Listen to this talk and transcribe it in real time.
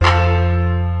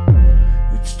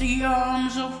the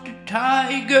arms of the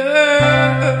tiger.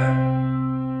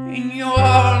 In your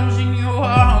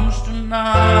arms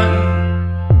tonight.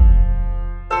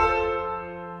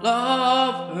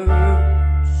 Love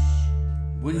hurts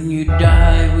when you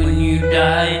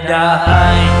die,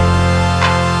 die.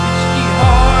 It's the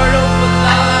heart of a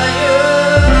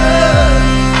lion.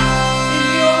 In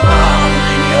your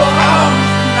arms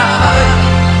tonight.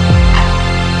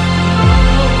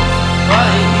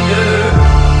 Fighter.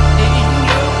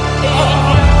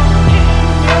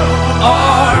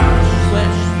 Arms,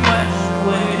 west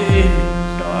wind,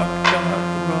 dark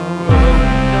road.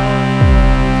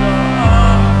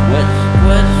 West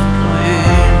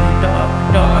wind, dark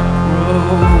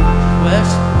road.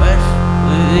 West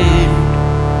wind.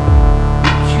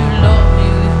 Would you love me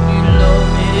if you love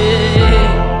me?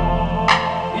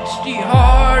 It's the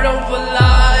heart of a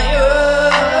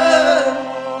lion.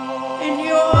 In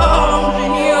your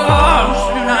arms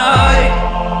tonight.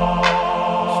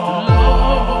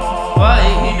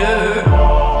 Fighter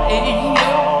in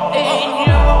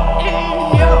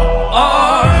your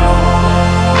arms.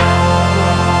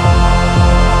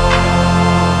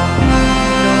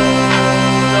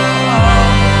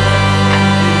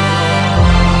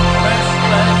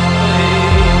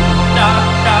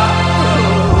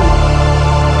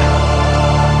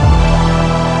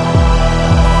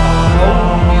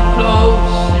 Hold you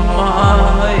close in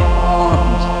my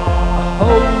arms. I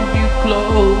hold you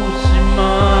close in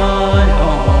my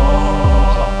arms.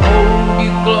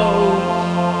 Close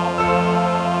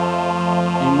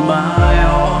in my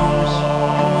arms,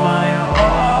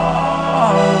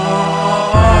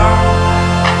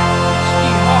 It's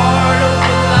the heart of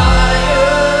a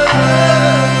lion.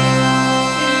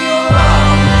 In your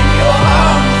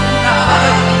arms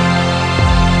tonight.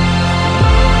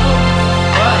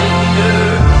 Fighter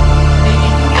in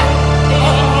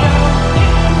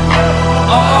your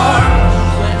arms.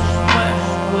 West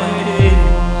wind,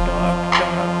 dark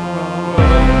road.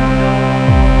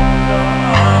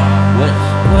 West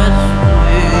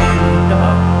wind,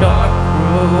 dark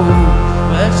road.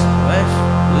 West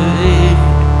wind.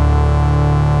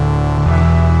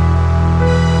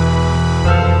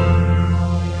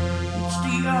 It's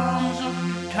the arms of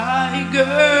the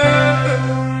tiger.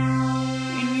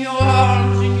 In your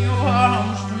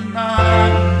arms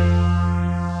tonight.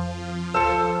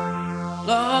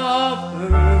 Love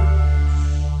hurts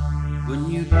when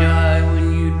you die,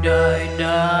 die.